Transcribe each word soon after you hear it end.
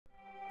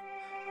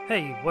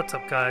Hey, what's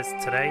up guys?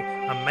 Today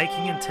I'm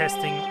making and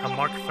testing a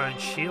microphone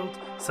shield,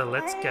 so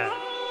let's go.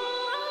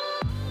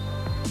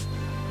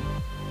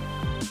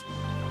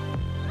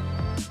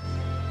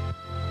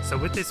 So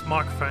with this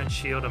microphone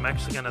shield I'm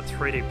actually going to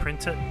 3D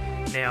print it.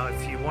 Now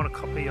if you want a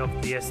copy of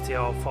the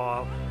STL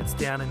file, it's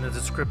down in the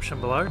description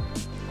below.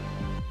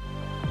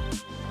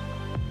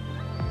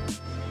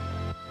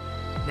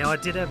 Now I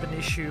did have an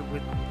issue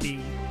with the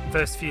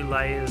first few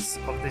layers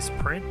of this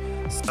print,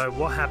 so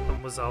what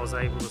happened was I was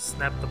able to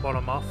snap the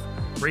bottom off,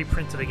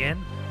 reprint it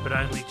again, but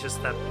only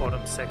just that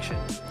bottom section.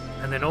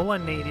 And then all I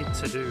needed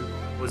to do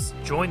was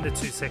join the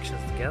two sections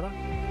together.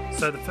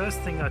 So the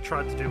first thing I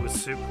tried to do was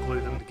super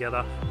glue them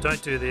together.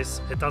 Don't do this,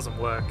 it doesn't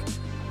work.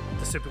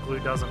 The super glue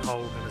doesn't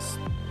hold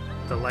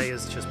and the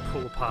layers just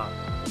pull apart.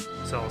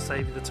 So I'll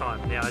save you the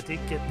time. Now I did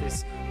get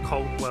this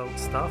cold weld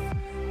stuff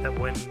that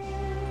when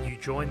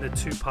join the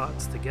two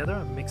parts together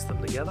and mix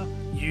them together,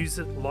 use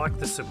it like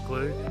the super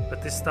glue,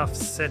 but this stuff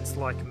sets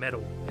like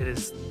metal. It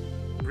is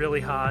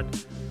really hard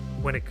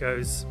when it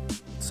goes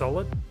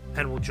solid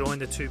and will join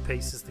the two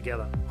pieces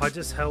together. I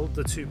just held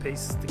the two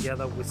pieces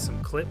together with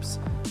some clips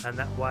and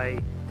that way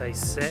they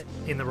set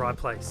in the right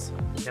place.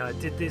 Now I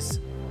did this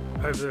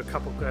over a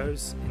couple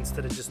goes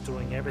instead of just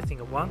doing everything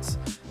at once.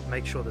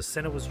 Make sure the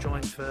center was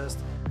joined first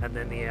and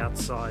then the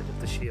outside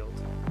of the shield.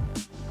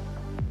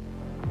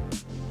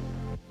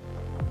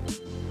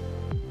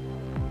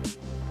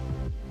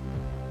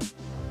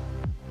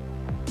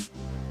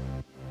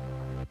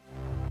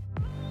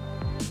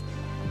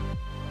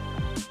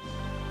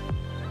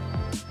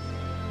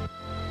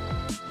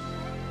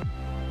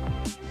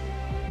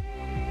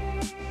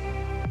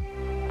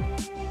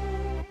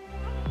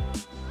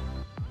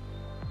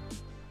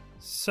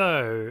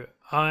 So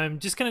I'm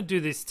just going to do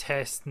this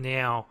test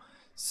now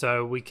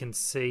so we can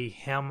see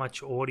how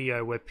much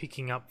audio we're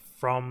picking up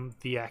from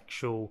the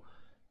actual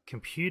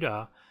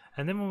computer,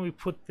 and then when we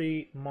put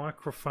the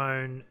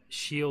microphone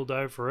shield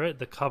over it,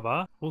 the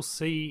cover, we'll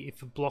see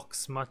if it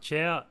blocks much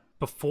out.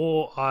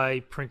 Before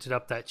I printed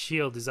up that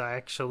shield is I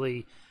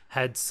actually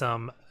had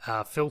some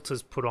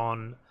filters put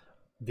on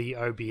the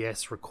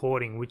OBS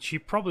recording, which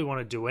you probably want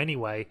to do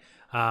anyway,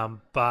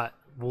 but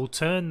we'll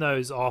turn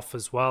those off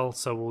as well,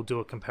 so we'll do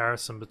a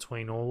comparison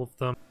between all of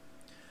them.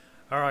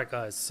 Alright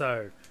guys,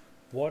 so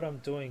what I'm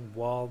doing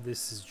while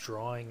this is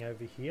drying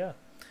over here,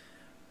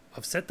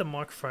 I've set the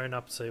microphone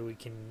up so we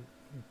can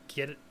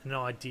get an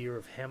idea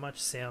of how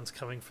much sound's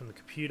coming from the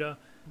computer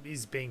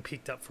is being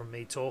picked up from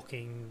me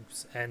talking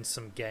and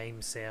some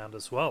game sound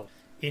as well.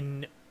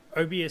 In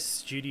OBS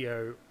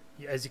Studio,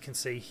 as you can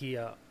see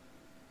here,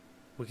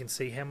 we can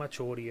see how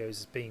much audio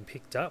is being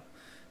picked up.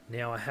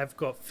 Now I have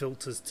got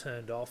filters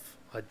turned off.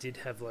 I did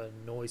have a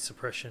noise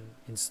suppression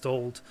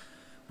installed,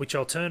 which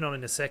I'll turn on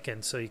in a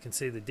second so you can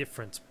see the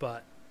difference,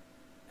 but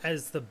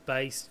as the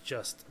bass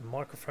just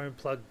microphone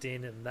plugged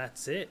in and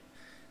that's it,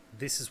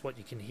 this is what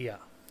you can hear.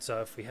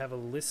 So if we have a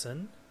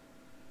listen,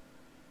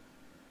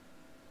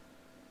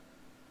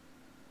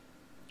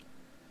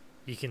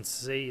 you can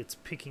see it's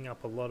picking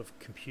up a lot of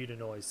computer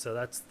noise. So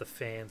that's the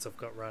fans I've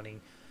got running,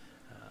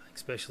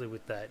 especially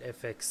with that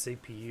FX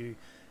CPU.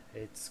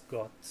 It's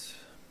got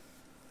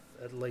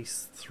at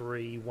least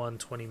 3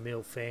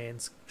 120mm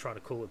fans trying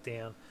to cool it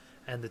down,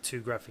 and the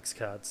 2 graphics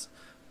cards,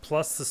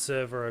 plus the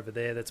server over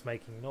there that's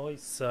making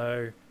noise,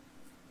 so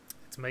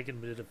it's making a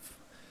bit of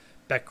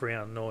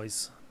background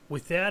noise.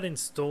 Without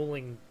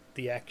installing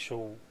the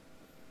actual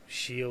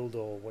shield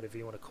or whatever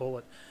you want to call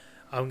it,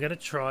 I'm going to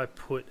try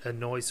put a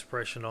noise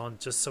suppression on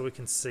just so we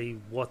can see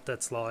what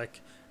that's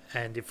like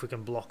and if we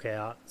can block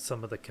out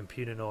some of the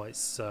computer noise.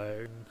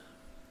 So,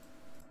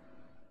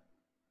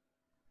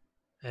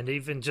 and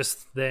even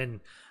just then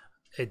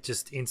it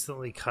just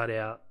instantly cut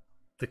out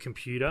the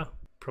computer.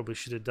 Probably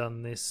should have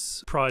done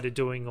this prior to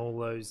doing all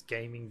those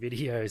gaming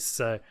videos.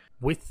 So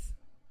with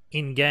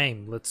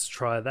in-game, let's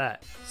try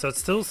that. So it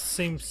still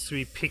seems to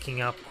be picking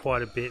up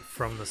quite a bit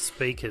from the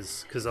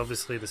speakers, because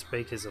obviously the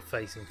speakers are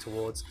facing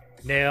towards.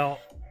 Now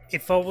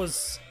if I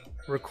was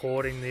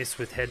recording this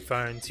with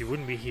headphones, you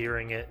wouldn't be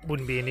hearing it,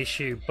 wouldn't be an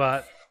issue,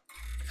 but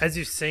as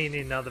you've seen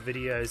in other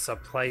videos I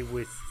play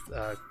with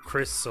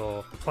Chris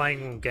or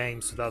playing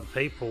games with other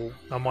people,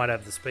 I might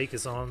have the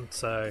speakers on.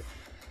 So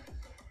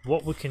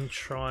what we can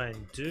try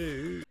and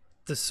do,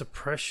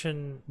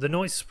 the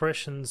noise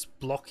suppression's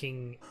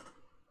blocking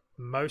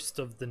most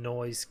of the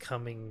noise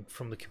coming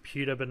from the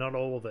computer, but not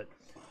all of it.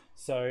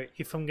 So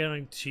if I'm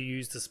going to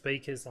use the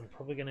speakers, I'm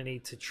probably going to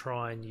need to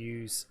try and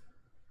use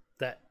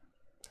that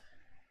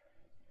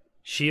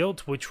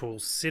shield, which will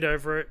sit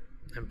over it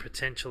and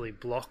potentially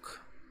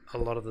block a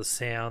lot of the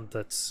sound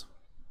that's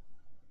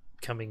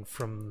coming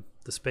from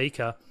the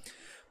speaker.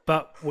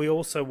 But we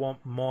also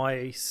want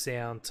my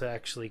sound to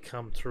actually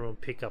come through and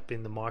pick up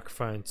in the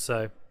microphone.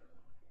 So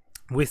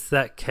with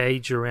that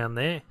cage around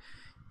there,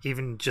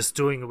 even just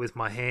doing it with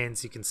my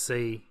hands, you can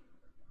see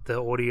the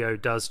audio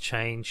does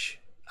change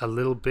a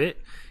little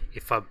bit.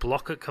 If I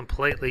block it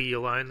completely,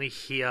 you'll only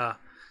hear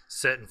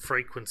certain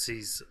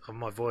frequencies of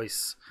my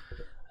voice.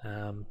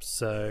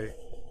 So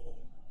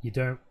you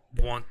don't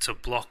want to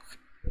block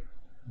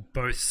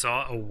both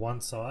side or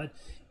one side.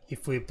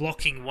 If we're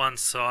blocking one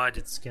side,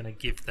 it's going to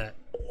give that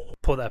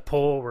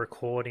poor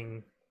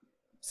recording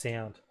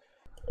sound.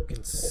 You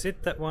can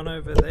sit that one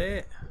over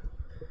there.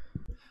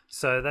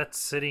 So that's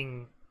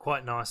sitting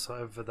quite nice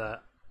over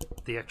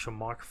the actual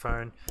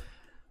microphone.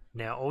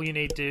 Now all you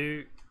need to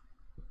do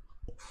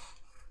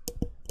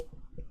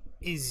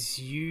is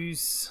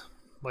use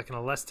like an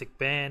elastic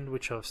band,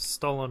 which I've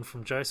stolen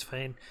from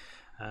Josephine.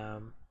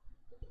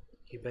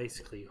 You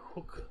basically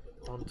hook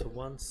onto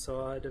one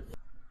side of...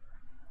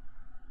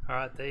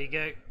 Alright, there you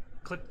go,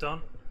 clipped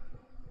on.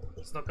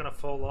 It's not going to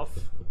fall off.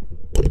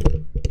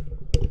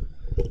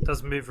 It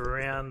does move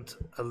around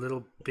a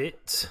little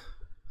bit.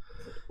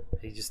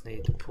 You just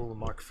need to pull the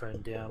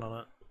microphone down on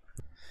it.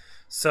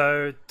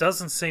 So it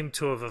doesn't seem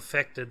to have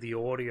affected the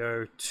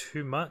audio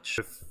too much.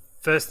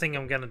 First thing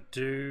I'm going to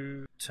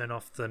do, turn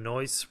off the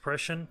noise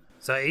suppression.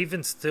 So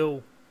even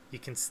still, you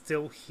can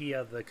still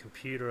hear the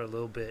computer a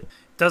little bit.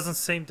 It doesn't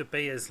seem to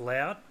be as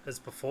loud as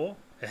before.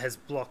 It has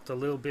blocked a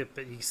little bit,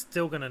 but you're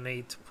still going to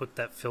need to put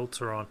that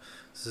filter on.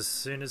 So as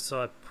soon as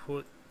I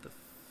put the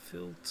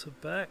filter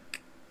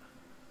back,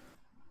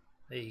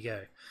 there you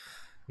go.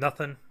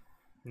 Nothing.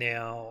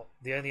 Now,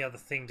 the only other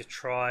thing to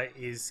try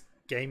is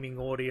gaming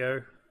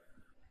audio.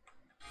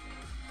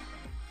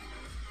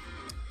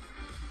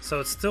 So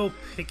it's still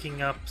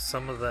picking up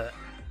some of that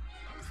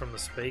from the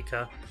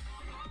speaker.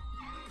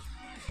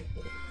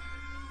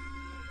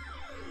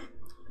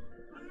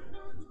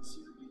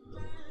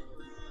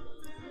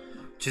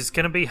 Which is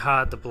going to be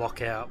hard to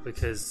block out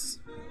because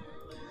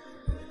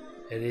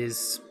it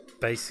is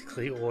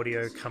basically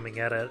audio coming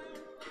at it.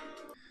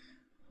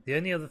 The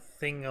only other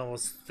thing I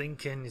was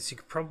thinking is you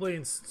could probably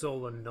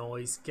install a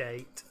noise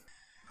gate,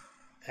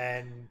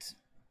 and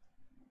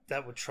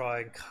that would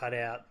try and cut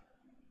out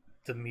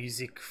the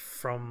music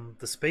from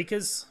the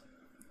speakers.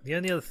 The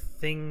only other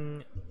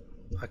thing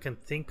I can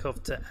think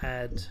of to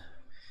add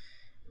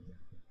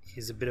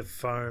is a bit of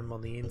foam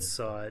on the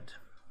inside.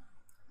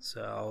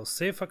 So I'll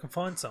see if I can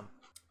find some.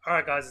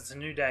 Alright guys, it's a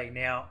new day.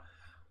 Now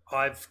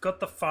I've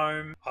got the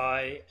foam,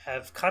 I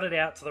have cut it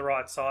out to the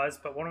right size,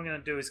 but what I'm going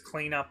to do is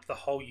clean up the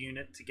whole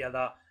unit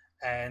together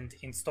and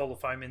install the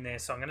foam in there.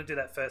 So I'm going to do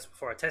that first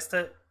before I test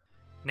it.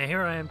 Now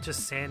here I am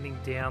just sanding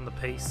down the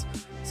piece.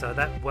 So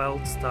that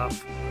weld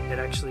stuff, it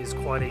actually is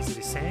quite easy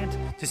to sand.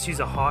 Just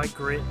use a high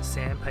grit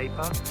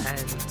sandpaper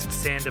and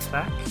sand it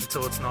back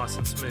until it's nice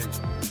and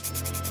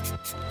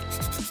smooth.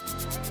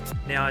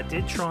 Now I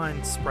did try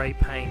and spray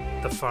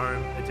paint the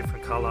foam a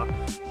different color.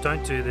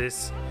 Don't do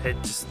this, it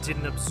just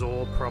didn't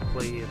absorb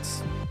properly,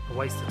 it's a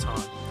waste of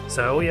time.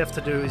 So all you have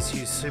to do is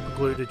use super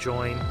glue to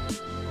join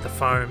the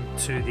foam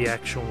to the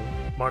actual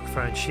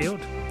microphone shield.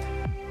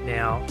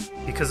 Now,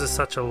 because it's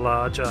such a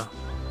larger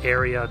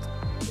area,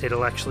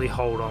 it'll actually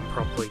hold on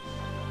properly.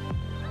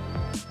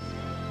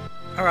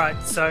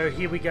 Alright, so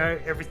here we go,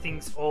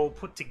 everything's all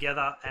put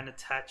together and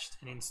attached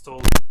and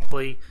installed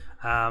properly.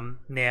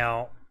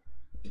 Now,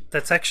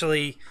 that's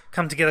actually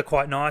come together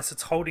quite nice.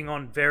 It's holding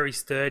on very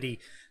sturdy,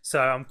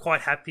 so I'm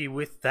quite happy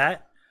with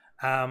that.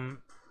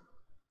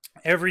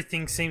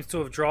 Everything seems to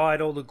have dried,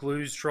 all the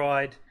glue's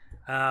dried.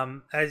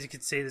 As you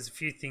can see, there's a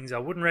few things I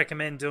wouldn't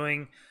recommend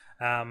doing,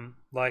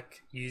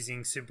 like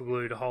using super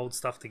glue to hold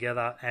stuff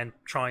together and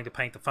trying to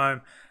paint the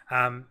foam.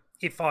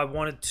 If I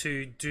wanted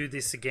to do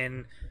this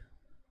again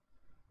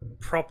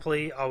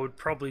properly, I would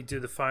probably do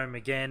the foam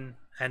again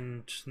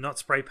and not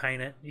spray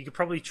paint it. You could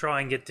probably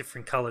try and get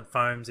different colored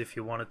foams if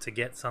you wanted to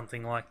get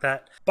something like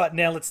that. But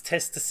now let's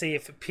test to see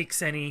if it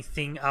picks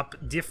anything up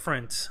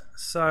different.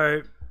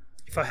 So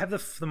if I have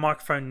the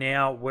microphone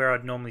now where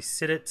I'd normally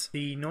sit it,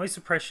 the noise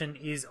suppression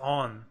is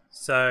on.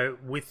 So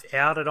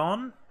without it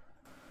on,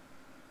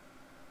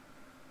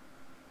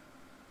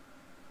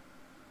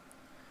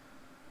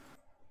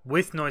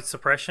 with noise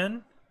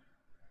suppression,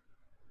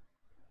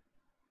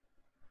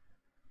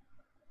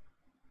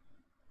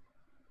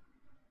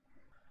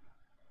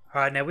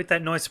 alright, now with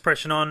that noise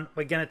suppression on,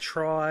 we're going to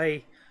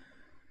try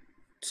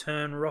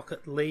turn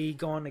Rocket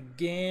League on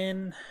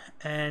again,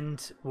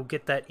 and we'll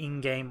get that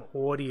in-game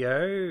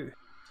audio.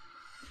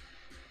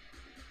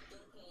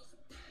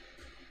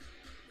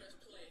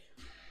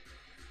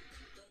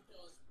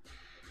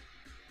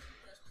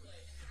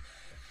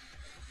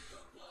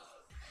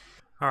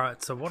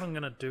 Alright, so what I'm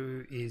going to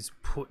do is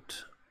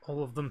put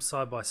all of them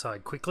side by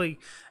side quickly,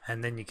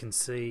 and then you can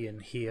see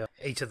and hear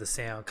each of the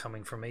sound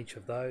coming from each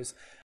of those.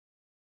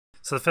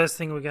 So the first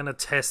thing we're going to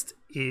test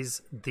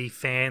is the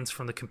fans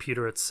from the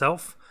computer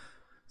itself.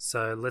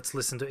 So let's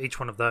listen to each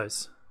one of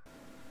those.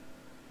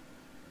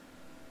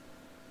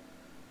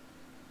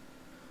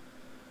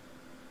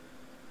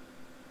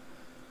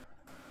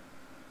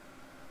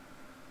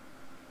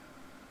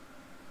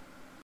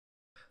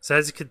 So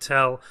as you can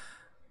tell,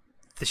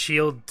 the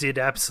shield did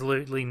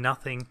absolutely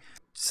nothing.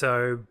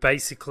 So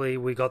basically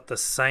we got the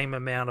same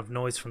amount of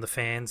noise from the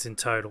fans in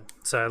total.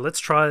 So let's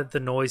try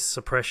the noise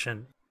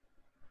suppression.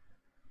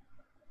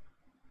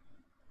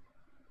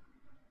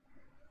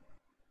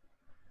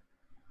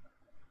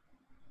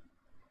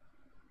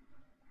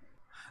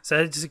 So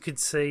as you could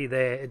see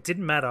there, it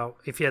didn't matter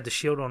if you had the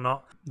shield or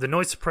not. The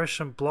noise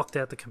suppression blocked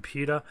out the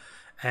computer,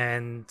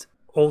 and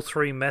all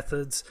three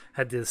methods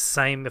had the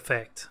same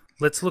effect.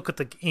 Let's look at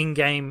the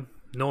in-game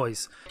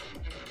noise.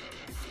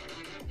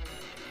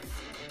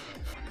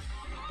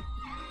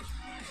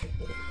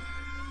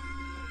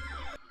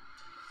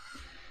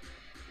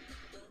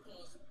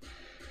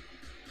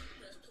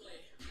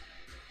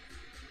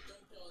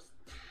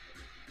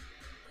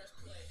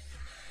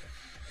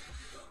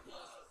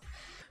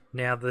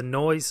 Now the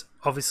noise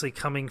obviously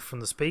coming from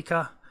the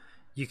speaker,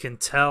 you can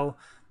tell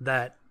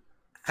that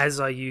as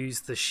I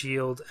used the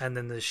shield and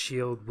then the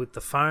shield with the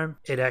foam,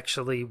 it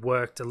actually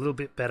worked a little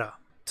bit better.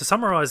 To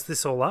summarize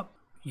this all up,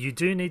 you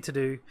do need to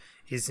do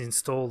is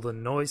install the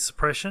noise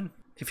suppression.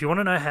 If you want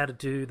to know how to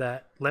do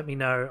that, let me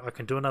know. I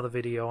can do another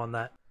video on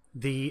that.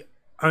 The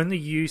only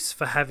use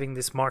for having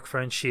this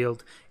microphone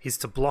shield is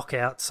to block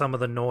out some of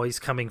the noise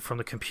coming from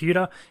the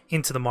computer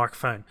into the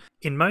microphone.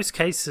 In most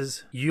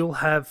cases, you'll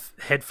have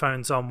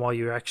headphones on while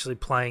you're actually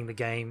playing the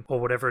game or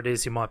whatever it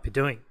is you might be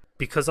doing.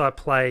 Because I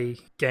play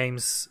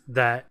games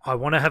that I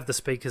want to have the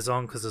speakers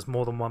on because there's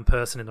more than one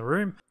person in the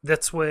room,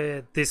 that's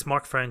where this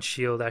microphone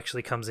shield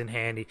actually comes in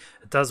handy.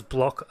 It does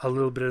block a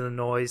little bit of the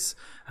noise,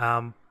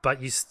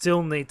 but you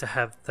still need to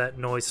have that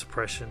noise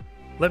suppression.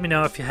 Let me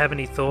know if you have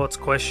any thoughts,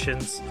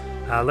 questions.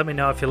 Let me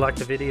know if you liked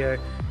the video.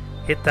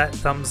 Hit that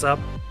thumbs up,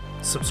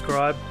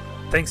 subscribe.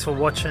 Thanks for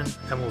watching,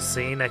 and we'll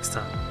see you next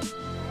time.